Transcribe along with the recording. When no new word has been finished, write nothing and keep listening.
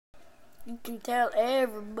You can tell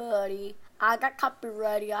everybody. I got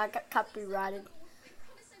copyrighted.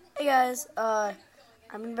 Hey guys, I'm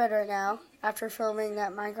in bed right now after filming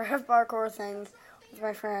that Minecraft parkour thing with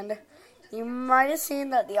my friend. You might have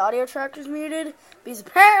seen that the audio track was muted because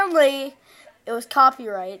apparently it was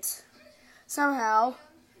copyright. Somehow.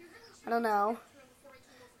 I don't know.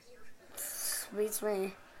 Beats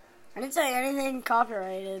me. I didn't say anything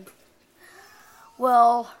copyrighted.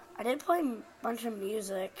 Well, I did play a bunch of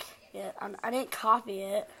music. Yeah, I didn't copy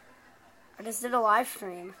it. I just did a live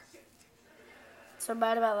stream. What's so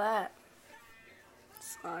bad about that?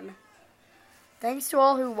 It's fun. Thanks to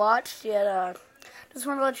all who watched. Just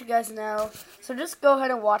want to let you guys know. So just go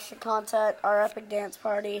ahead and watch the content, our epic dance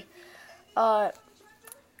party. I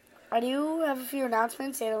do have a few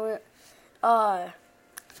announcements. I'm going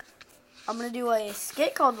to do a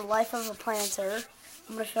skit called The Life of a Planter.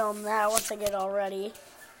 I'm going to film that once I get it all ready.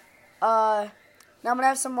 Now I'm going to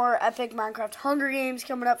have some more epic Minecraft Hunger Games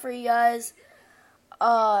coming up for you guys.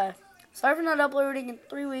 Sorry for not uploading in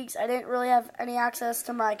 3 weeks. I didn't really have any access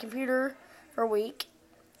to my computer for a week.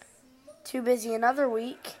 Too busy another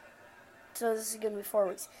week. So this is going to be 4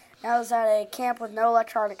 weeks. Now I was at a camp with no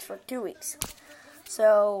electronics for 2 weeks.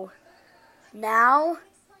 So now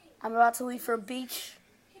I'm about to leave for a beach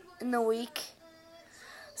in the week.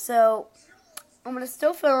 So I'm going to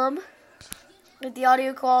still film, but the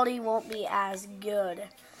audio quality won't be as good.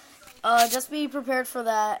 Just be prepared for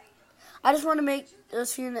that. I just want to make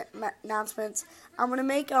those few announcements. I'm going to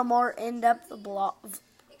make a more in-depth vlog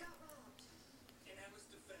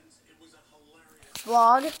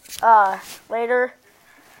later.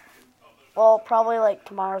 Well, probably like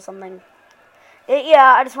tomorrow or something.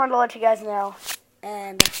 I just wanted to let you guys know.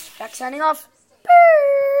 And back signing off.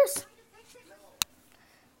 Peace!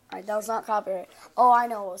 Alright, that was not copyrighted. Oh, I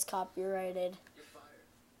know it was copyrighted.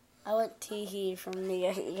 I went tee-hee from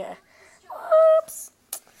the... Whoops!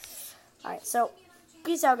 Alright, so,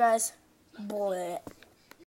 peace out, guys. Bleh.